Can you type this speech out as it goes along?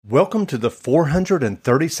Welcome to the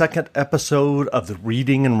 432nd episode of the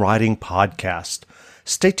Reading and Writing Podcast.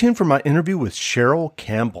 Stay tuned for my interview with Cheryl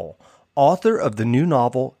Campbell, author of the new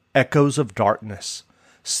novel Echoes of Darkness.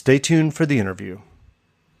 Stay tuned for the interview.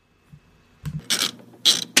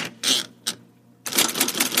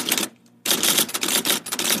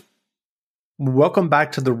 Welcome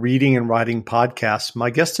back to the Reading and Writing Podcast. My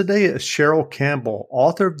guest today is Cheryl Campbell,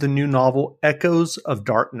 author of the new novel Echoes of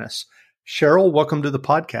Darkness. Cheryl, welcome to the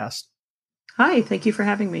podcast. Hi, thank you for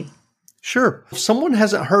having me. Sure. If someone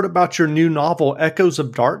hasn't heard about your new novel, Echoes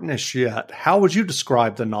of Darkness, yet, how would you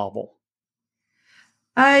describe the novel?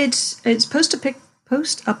 It's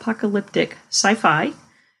post-apocalyptic sci-fi,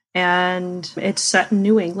 and it's set in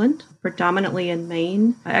New England, predominantly in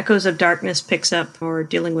Maine. Echoes of Darkness picks up or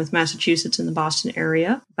dealing with Massachusetts and the Boston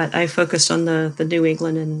area, but I focused on the New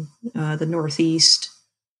England and the Northeast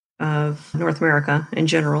of North America in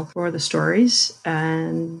general for the stories.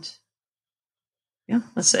 And yeah,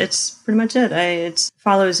 it's pretty much it. It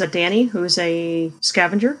follows Danny, who is a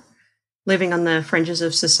scavenger living on the fringes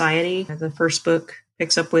of society. The first book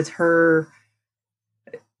picks up with her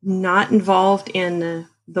not involved in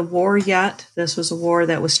the war yet. This was a war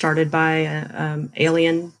that was started by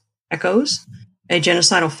alien echoes, a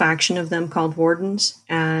genocidal faction of them called Wardens.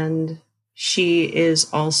 And she is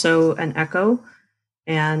also an echo,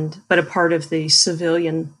 but a part of the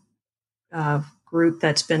civilian group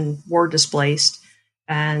that's been war displaced,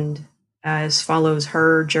 and as follows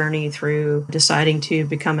her journey through deciding to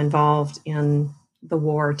become involved in the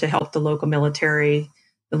war to help the local military,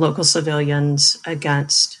 the local civilians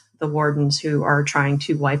against the Wardens who are trying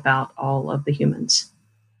to wipe out all of the humans.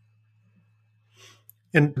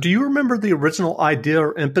 And do you remember the original idea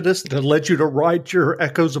or impetus that led you to write your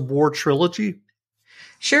Echoes of War trilogy?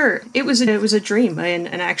 Sure. It was a dream, an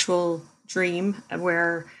actual dream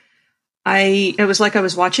where it was like I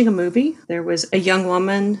was watching a movie. There was a young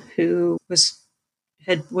woman who was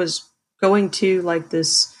going to like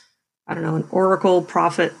this, I don't know, an oracle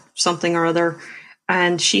prophet, something or other,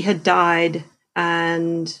 and she had died,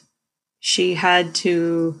 and she had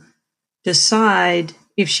to decide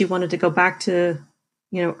if she wanted to go back to,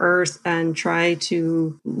 Earth and try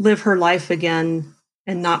to live her life again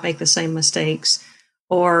and not make the same mistakes,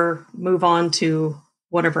 or move on to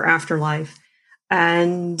whatever afterlife.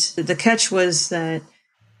 And the catch was that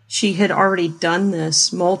she had already done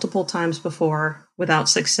this multiple times before without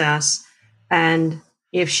success. And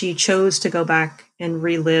if she chose to go back and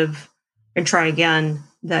relive and try again,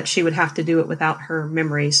 that she would have to do it without her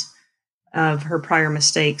memories of her prior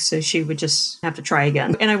mistakes. So she would just have to try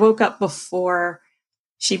again. And I woke up before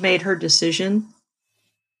she made her decision,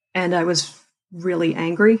 and I was really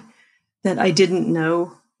angry that I didn't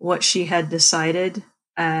know what she had decided.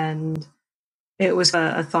 And it was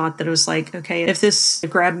a thought that it was like, okay, if this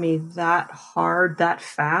grabbed me that hard, that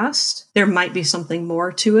fast, there might be something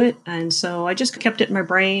more to it. And so I just kept it in my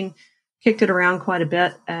brain, kicked it around quite a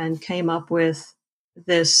bit, and came up with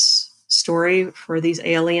this story for these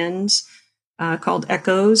aliens called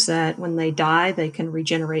echoes, that when they die, they can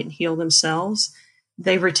regenerate and heal themselves.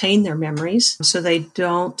 They retain their memories, so they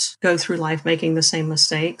don't go through life making the same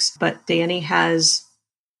mistakes. But Danny has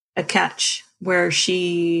a catch where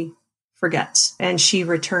she forgets, and she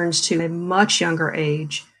returns to a much younger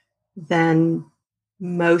age than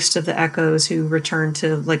most of the echoes who return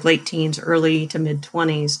to like late teens, early to mid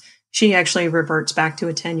 20s. She actually reverts back to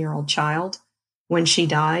a 10-year-old child when she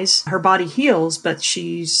dies. Her body heals, but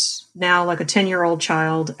she's now like a 10-year-old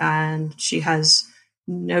child, and she has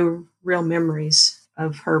no real memories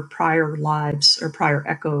of her prior lives or prior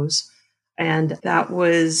echoes. And that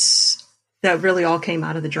really all came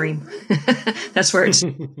out of the dream. That's where it's.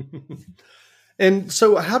 And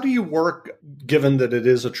so how do you work, given that it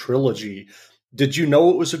is a trilogy? Did you know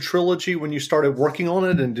it was a trilogy when you started working on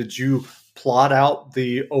it? And did you plot out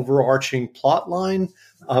the overarching plot line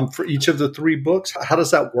for each of the three books? How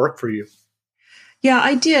does that work for you? Yeah,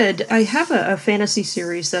 I did. I have a fantasy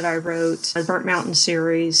series that I wrote, a Burnt Mountain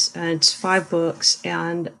series, and it's 5 books.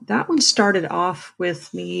 And that one started off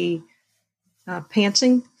with me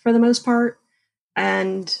pantsing for the most part.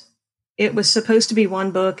 And it was supposed to be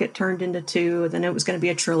 1 book. It turned into 2. Then it was going to be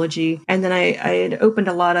a trilogy. And then I had opened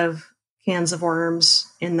a lot of cans of worms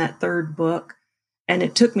in that 3rd book. And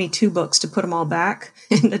it took me 2 books to put them all back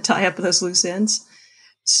and to tie up those loose ends.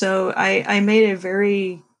 So I made a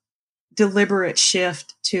very deliberate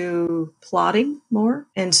shift to plotting more.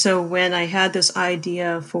 And so when I had this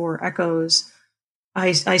idea for Echoes,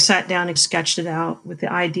 I sat down and sketched it out with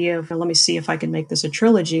the idea of, let me see if I can make this a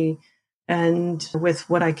trilogy. And with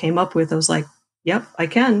what I came up with, I was like, yep, I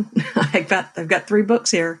can. I've got 3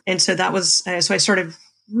 books here. And so that was, so I started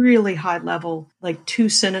really high level, like 2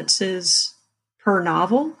 sentences per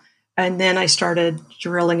novel. And then I started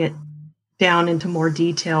drilling it down into more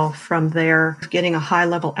detail from there, getting a high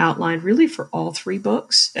level outline really for all 3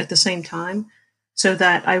 books at the same time so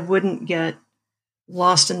that I wouldn't get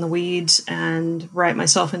lost in the weeds and write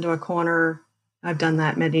myself into a corner. I've done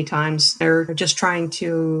that many times. They're just trying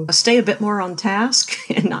to stay a bit more on task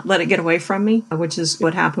and not let it get away from me, which is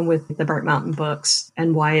what happened with the Burnt Mountain books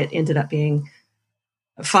and why it ended up being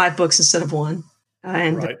 5 books instead of 1.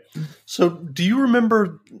 Right. So do you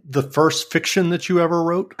remember the first fiction that you ever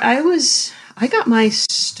wrote? I got my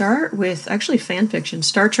start with actually fan fiction,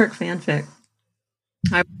 Star Trek fanfic.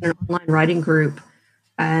 I was in an online writing group,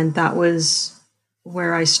 and that was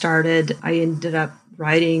where I started. I ended up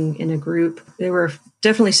writing in a group. There were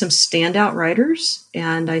definitely some standout writers,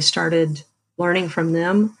 and I started learning from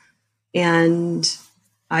them. And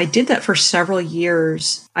I did that for several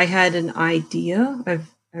years. I had an idea,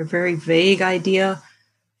 a very vague idea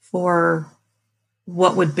for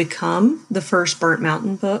what would become the first Burnt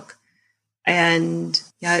Mountain book. And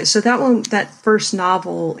yeah, so that first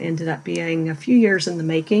novel ended up being a few years in the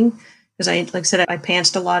making because like I said, I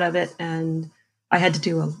pantsed a lot of it and I had to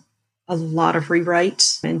do a lot of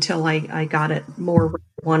rewrites until I got it more where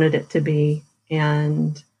I wanted it to be.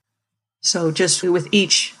 And so just with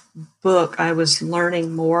each book, I was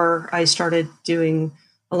learning more. I started doing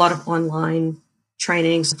a lot of online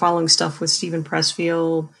trainings, following stuff with Stephen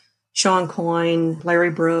Pressfield, Sean Coyne,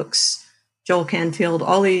 Larry Brooks, Joel Canfield,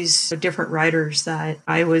 all these different writers that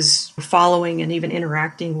I was following and even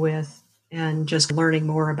interacting with, and just learning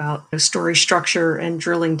more about story structure and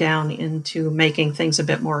drilling down into making things a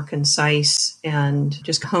bit more concise and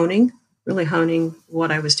just really honing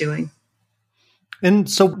what I was doing. And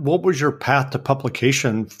so what was your path to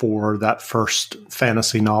publication for that first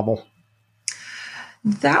fantasy novel?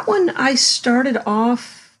 That one I started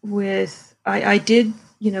off with, I did,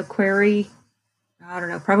 query, I don't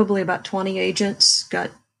know, probably about 20 agents, got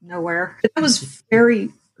nowhere. That was very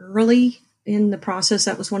early in the process.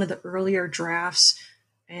 That was one of the earlier drafts.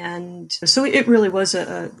 And so it really was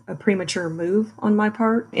a premature move on my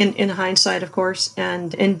part, in hindsight, of course,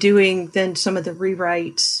 and in doing then some of the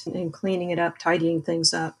rewrites and cleaning it up, tidying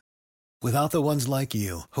things up. Without the ones like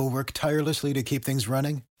you, who work tirelessly to keep things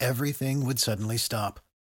running, everything would suddenly stop.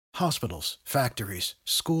 Hospitals, factories,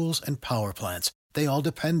 schools, and power plants, they all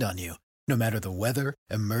depend on you. No matter the weather,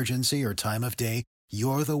 emergency, or time of day,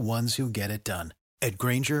 you're the ones who get it done. At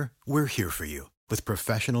Grainger, we're here for you with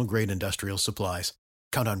professional-grade industrial supplies.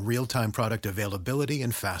 Count on real-time product availability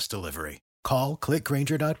and fast delivery. Call,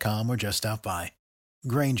 clickgrainger.com, or just stop by.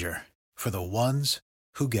 Grainger, for the ones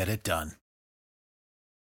who get it done.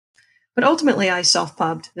 But ultimately, I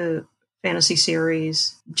self-pubbed the fantasy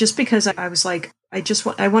series just because I was like, I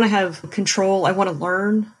want to have control. I want to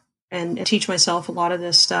learn and teach myself a lot of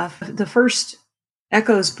this stuff. The first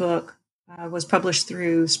Echoes book was published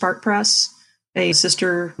through Spark Press, a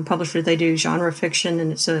sister publisher. They do genre fiction,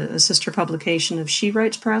 and it's a sister publication of She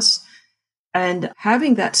Writes Press. And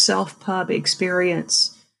having that self-pub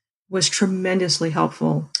experience was tremendously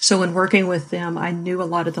helpful. So when working with them, I knew a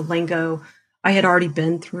lot of the lingo. I had already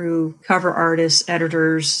been through cover artists,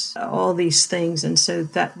 editors, all these things. And so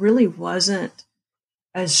that really wasn't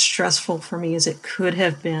as stressful for me as it could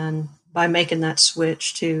have been by making that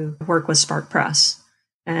switch to work with Spark Press.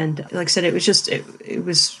 And like I said, it was just, it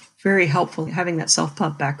was very helpful having that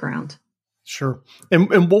self-pub background. Sure.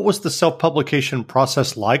 And what was the self-publication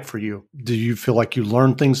process like for you? Do you feel like you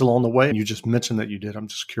learned things along the way? You just mentioned that you did. I'm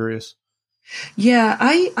just curious. Yeah,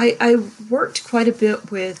 I worked quite a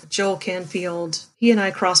bit with Joel Canfield. He and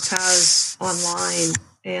I crossed paths online,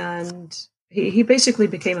 and he basically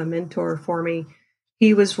became a mentor for me.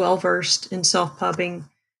 He was well-versed in self-pubbing,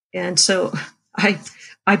 and so I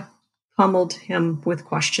pummeled him with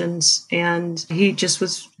questions, and he just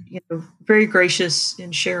was very gracious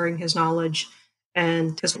in sharing his knowledge.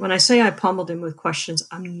 And because when I say I pummeled him with questions,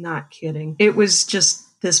 I'm not kidding. It was just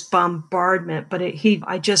this bombardment, but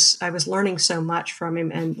I was learning so much from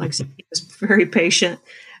him, and like I said, he was very patient,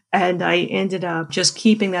 and I ended up just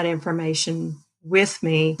keeping that information with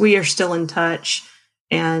me. We are still in touch,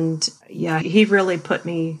 and yeah, he really put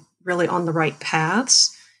me really on the right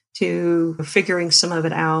paths to figuring some of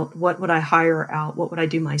it out. What would I hire out? What would I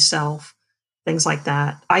do myself? Things like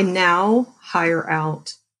that. I now hire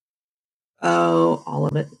out, all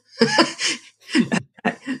of it.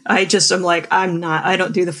 I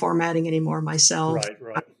don't do the formatting anymore myself.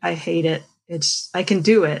 Right. I hate it. I can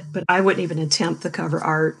do it, but I wouldn't even attempt the cover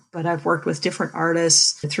art. But I've worked with different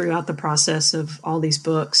artists throughout the process of all these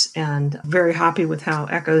books, and very happy with how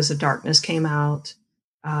Echoes of Darkness came out.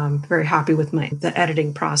 Very happy with the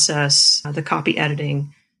editing process, the copy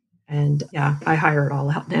editing. And yeah, I hire it all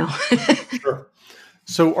out now. Sure.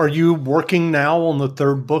 So are you working now on the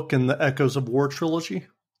third book in the Echoes of War trilogy?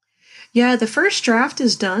 Yeah, the first draft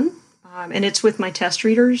is done, and it's with my test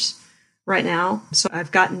readers right now. So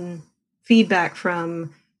I've gotten feedback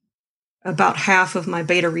from about half of my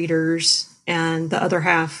beta readers, and the other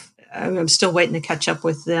half, I'm still waiting to catch up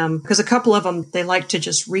with them because a couple of them, they like to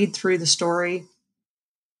just read through the story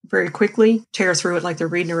very quickly, tear through it like they're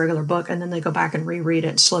reading a regular book, and then they go back and reread it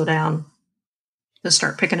and slow down to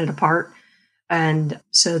start picking it apart. And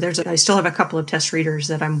so I still have a couple of test readers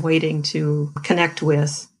that I'm waiting to connect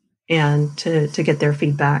with and to get their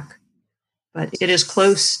feedback. But it is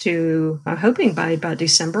close to, I'm hoping by about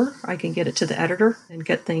December, I can get it to the editor and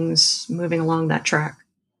get things moving along that track.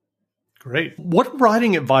 Great. What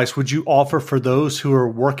writing advice would you offer for those who are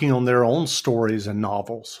working on their own stories and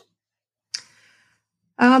novels?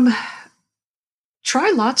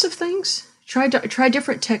 Try lots of things. Try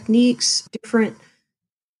different techniques, different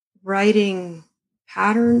writing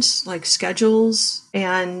patterns, like schedules,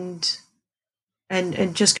 and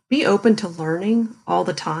just be open to learning all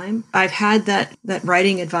the time. I've had that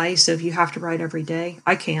writing advice of you have to write every day.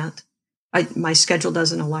 I can't. My schedule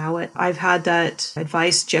doesn't allow it. I've had that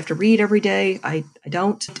advice that you have to read every day. I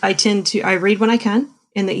don't. I read when I can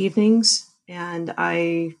in the evenings, and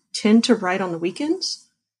I tend to write on the weekends.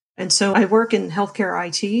 And so I work in healthcare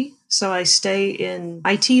IT, so I stay in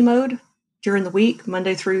IT mode during the week,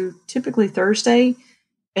 Monday through typically Thursday.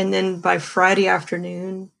 And then by Friday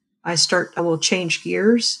afternoon, I will change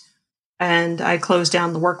gears and I close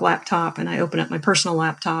down the work laptop and I open up my personal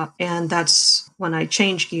laptop. And that's when I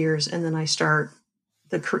change gears and then I start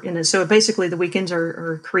so basically the weekends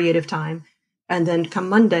are creative time. And then come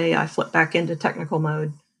Monday, I flip back into technical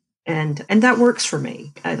mode. And that works for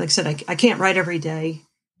me. Like I said, I can't write every day.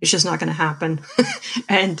 It's just not going to happen.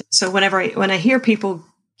 And so when I hear people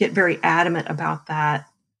get very adamant about that,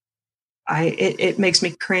 it makes me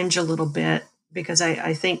cringe a little bit because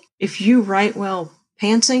I think if you write well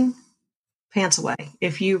pantsing, pants away.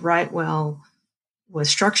 If you write well with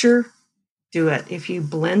structure, do it. If you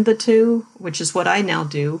blend the two, which is what I now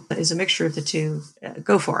do, is a mixture of the two,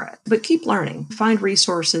 go for it. But keep learning. Find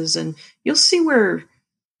resources and you'll see where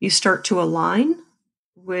you start to align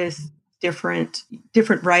with different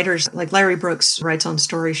writers. Like Larry Brooks writes on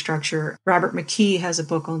story structure. Robert McKee has a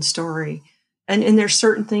book on story. And there's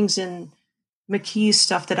certain things in McKee's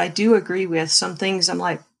stuff that I do agree with. Some things I'm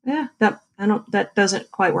like, that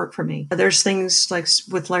doesn't quite work for me. There's things like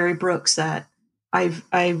with Larry Brooks that I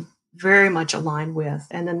very much align with.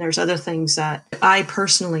 And then there's other things that I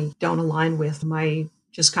personally don't align with,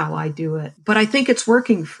 just how I do it. But I think it's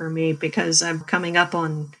working for me because I'm coming up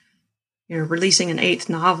on releasing an 8th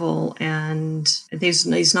novel, and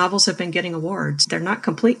these novels have been getting awards. They're not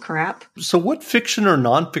complete crap. So what fiction or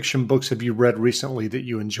nonfiction books have you read recently that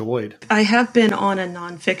you enjoyed? I have been on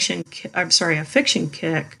a fiction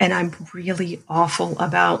kick, and I'm really awful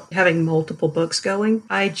about having multiple books going.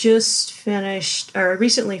 I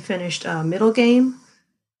recently finished Middle Game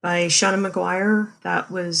by Shauna McGuire. It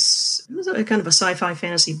was a kind of a sci-fi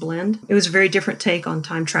fantasy blend. It was a very different take on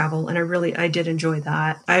time travel, and I did enjoy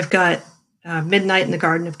that. I've got Midnight in the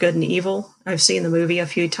Garden of Good and Evil. I've seen the movie a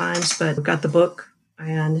few times, but I've got the book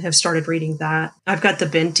and have started reading that. I've got the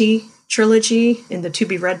Binti trilogy in the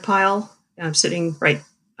to-be-read pile. I'm sitting right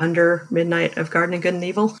under Midnight of Garden of Good and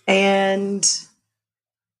Evil. And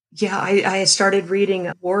yeah, I started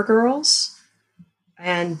reading War Girls,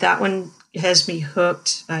 and that one has me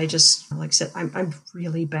hooked. Like I said, I'm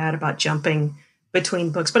really bad about jumping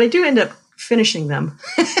between books, but I do end up finishing them.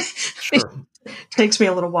 Sure. It takes me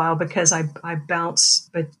a little while because I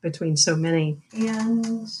bounce between so many.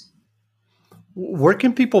 And where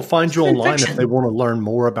can people find you online fiction. if they want to learn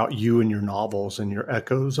more about you and your novels and your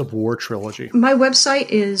Echoes of War trilogy? My website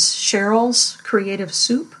is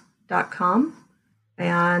CherylsCreativeSoup.com.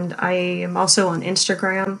 And I am also on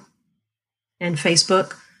Instagram and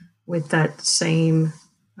Facebook with that same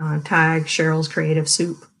tag, Cheryl's Creative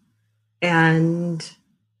Soup. And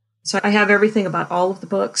so I have everything about all of the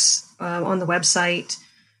books on the website.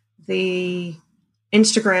 The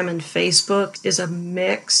Instagram and Facebook is a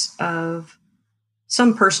mix of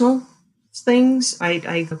some personal things.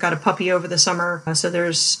 I got a puppy over the summer, so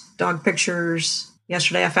there's dog pictures.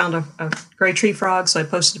 Yesterday I found a gray tree frog, so I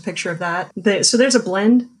posted a picture of that. So there's a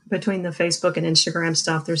blend between the Facebook and Instagram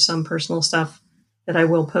stuff. There's some personal stuff that I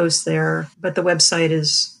will post there, but the website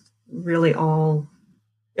is really all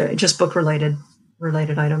just book related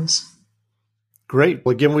items. Great.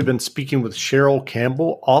 Well, again, we've been speaking with Cheryl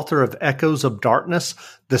Campbell, author of Echoes of Darkness,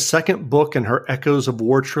 the second book in her Echoes of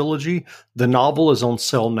War trilogy. The novel is on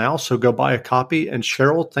sale now, so go buy a copy. And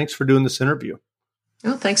Cheryl, thanks for doing this interview.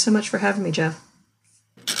 Oh, thanks so much for having me, Jeff.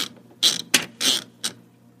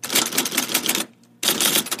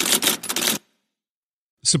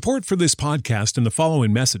 Support for this podcast and the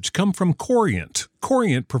following message come from Corient.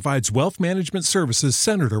 Corient provides wealth management services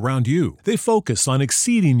centered around you. They focus on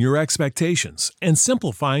exceeding your expectations and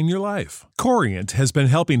simplifying your life. Corient has been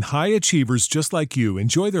helping high achievers just like you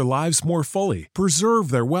enjoy their lives more fully,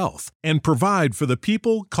 preserve their wealth, and provide for the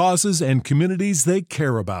people, causes, and communities they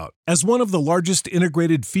care about. As one of the largest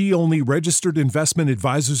integrated fee-only registered investment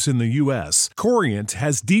advisors in the U.S., Corient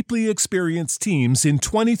has deeply experienced teams in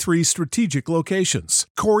 23 strategic locations.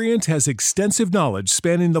 Corient has extensive knowledge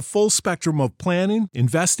spanning the full spectrum of planning,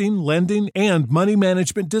 investing, lending, and money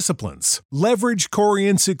management disciplines. Leverage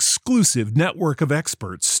Corient's exclusive network of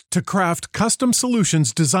experts to craft custom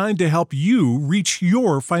solutions designed to help you reach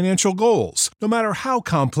your financial goals, no matter how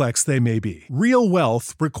complex they may be. Real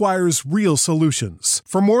wealth requires real solutions.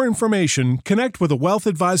 For more information, connect with a wealth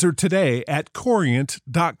advisor today at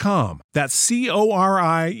Corient.com. That's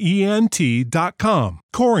Corient.com.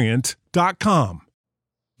 Corient.com.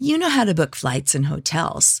 You know how to book flights and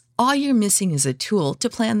hotels. All you're missing is a tool to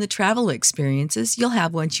plan the travel experiences you'll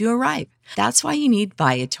have once you arrive. That's why you need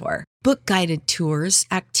Viator. Book guided tours,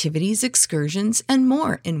 activities, excursions, and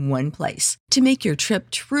more in one place to make your trip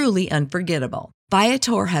truly unforgettable.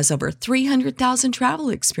 Viator has over 300,000 travel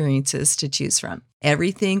experiences to choose from.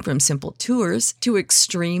 Everything from simple tours to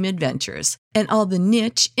extreme adventures and all the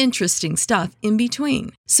niche, interesting stuff in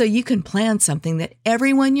between. So you can plan something that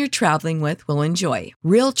everyone you're traveling with will enjoy.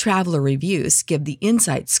 Real traveler reviews give the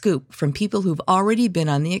inside scoop from people who've already been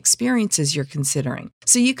on the experiences you're considering.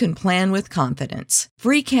 So you can plan with confidence.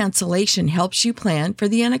 Free cancellation helps you plan for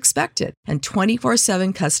the unexpected. And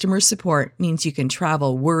 24/7 customer support means you can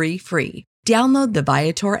travel worry-free. Download the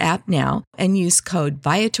Viator app now and use code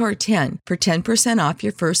Viator10 for 10% off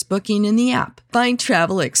your first booking in the app. Find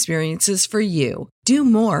travel experiences for you. Do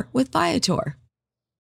more with Viator.